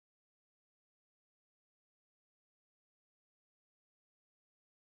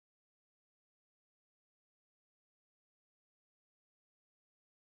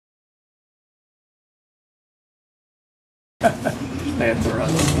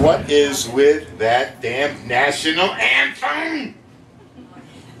What is with that damn national anthem?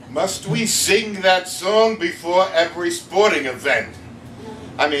 Must we sing that song before every sporting event?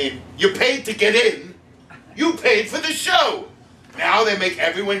 I mean, you paid to get in. You paid for the show. Now they make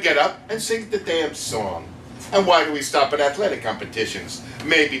everyone get up and sing the damn song. And why do we stop at athletic competitions?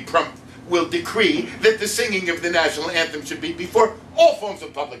 Maybe Trump will decree that the singing of the national anthem should be before all forms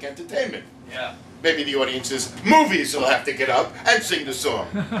of public entertainment. Yeah. Maybe the audience's movies will have to get up and sing the song.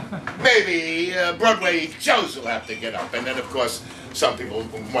 Maybe Broadway shows will have to get up. And then, of course, some people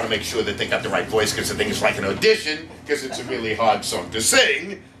want to make sure that they got the right voice because the thing is like an audition, because it's a really hard song to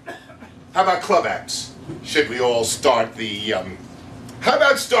sing. How about club acts? Should we all start the... how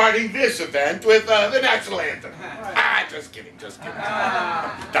about starting this event with the national anthem? Ah, just kidding, just kidding.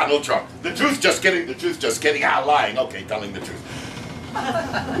 Donald Trump. The truth, just kidding, the truth, just kidding. Ah, lying. Okay, telling the truth.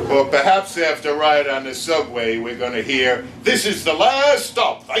 Or perhaps after a ride on the subway, we're going to hear, "This is the last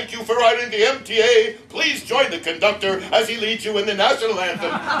stop. Thank you for riding the MTA. Please join the conductor as he leads you in the national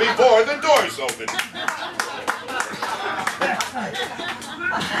anthem before the doors open."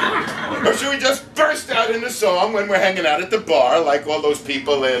 Or should we just burst out in the song when we're hanging out at the bar, like all those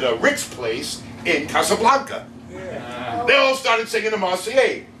people at Rick's place in Casablanca? They all started singing the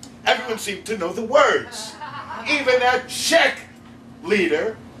Marseillaise. Everyone seemed to know the words. Even that Czech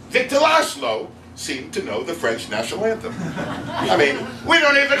leader, Victor Laszlo, seemed to know the French national anthem. I mean, we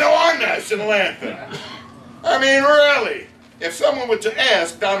don't even know our national anthem. I mean, really, if someone were to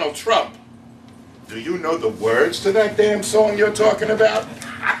ask Donald Trump, "Do you know the words to that damn song you're talking about?"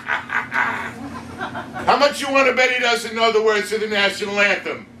 How much you want to bet he doesn't know the words to the national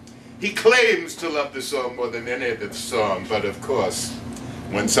anthem? He claims to love the song more than any other song, but of course,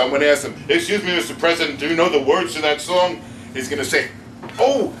 when someone asks him, "Excuse me, Mr. President, do you know the words to that song?" he's going to say,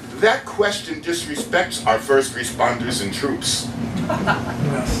 "Oh, that question disrespects our first responders and troops."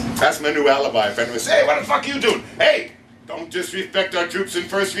 That's my new alibi. If anyone says, "Hey, what the fuck are you doing?" "Hey, don't disrespect our troops and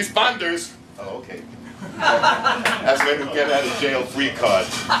first responders." "Oh, okay." That's my new get-out-of-jail-free card.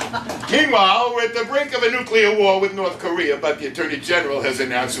 Meanwhile, we're at the brink of a nuclear war with North Korea, but the Attorney General has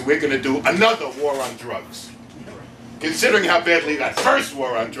announced that we're going to do another war on drugs. Considering how badly that first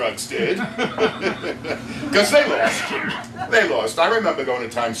war on drugs did. Because they lost. They lost. I remember going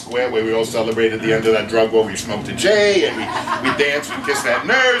to Times Square where we all celebrated the end of that drug war. We smoked a J and we danced, we kissed that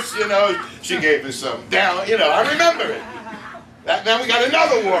nurse, you know. She gave us some down, you know, I remember it. Now we got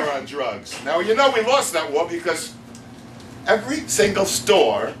another war on drugs. Now, you know we lost that war because every single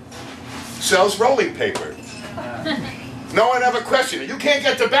store sells rolling paper. No one ever questioned it. You can't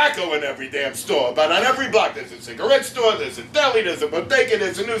get tobacco in every damn store, but on every block there's a cigarette store, there's a deli, there's a bodega,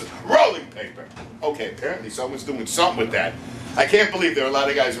 there's a news rolling paper. Okay, apparently someone's doing something with that. I can't believe there are a lot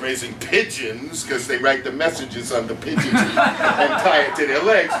of guys raising pigeons because they write the messages on the pigeons and tie it to their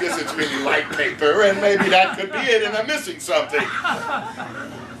legs because it's really light paper, and maybe that could be it and I'm missing something.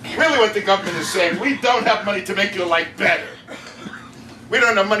 Really what the government is saying, we don't have money to make your life better. We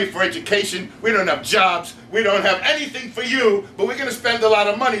don't have money for education, we don't have jobs, we don't have anything for you, but we're going to spend a lot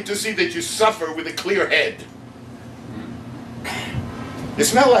of money to see that you suffer with a clear head.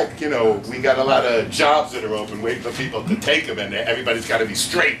 It's not like, you know, we got a lot of jobs that are open waiting for people to take them and everybody's got to be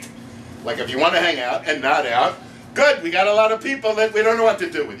straight. Like if you want to hang out and nod out, good, we got a lot of people that we don't know what to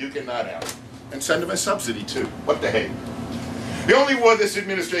do with. You can nod out. And send them a subsidy too. What the heck? The only war this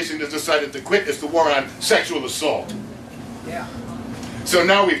administration has decided to quit is the war on sexual assault. Yeah. So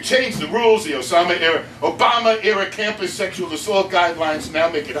now we've changed the rules. The Obama-era campus sexual assault guidelines now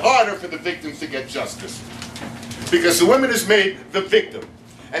make it harder for the victims to get justice. Because the woman is made the victim.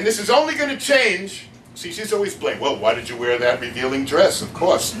 And this is only going to change. See, she's always blamed. Well, why did you wear that revealing dress? Of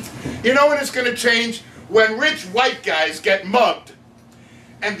course. You know when it's going to change? When rich white guys get mugged.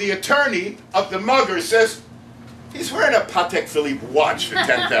 And the attorney of the mugger says, he's wearing a Patek Philippe watch for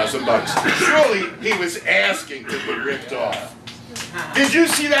 10,000 bucks. Surely he was asking to be ripped off. Did you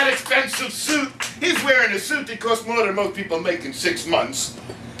see that expensive suit? He's wearing a suit that costs more than most people make in 6 months.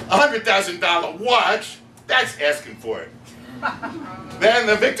 $100,000 watch, that's asking for it. Then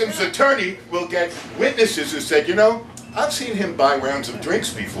the victim's attorney will get witnesses who said, you know, I've seen him buy rounds of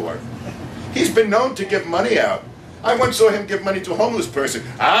drinks before. He's been known to give money out. I once saw him give money to a homeless person.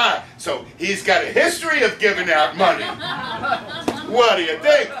 Ah, so he's got a history of giving out money. What do you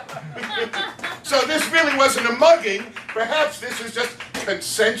think? So this really wasn't a mugging. Perhaps this was just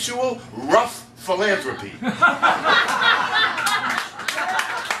consensual, rough philanthropy.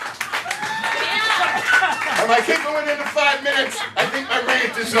 Am I keeping it in 5 minutes? I think my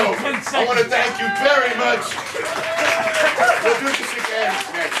rant is over. I want to thank you very much. We'll do this again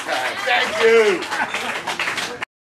next time. Thank you.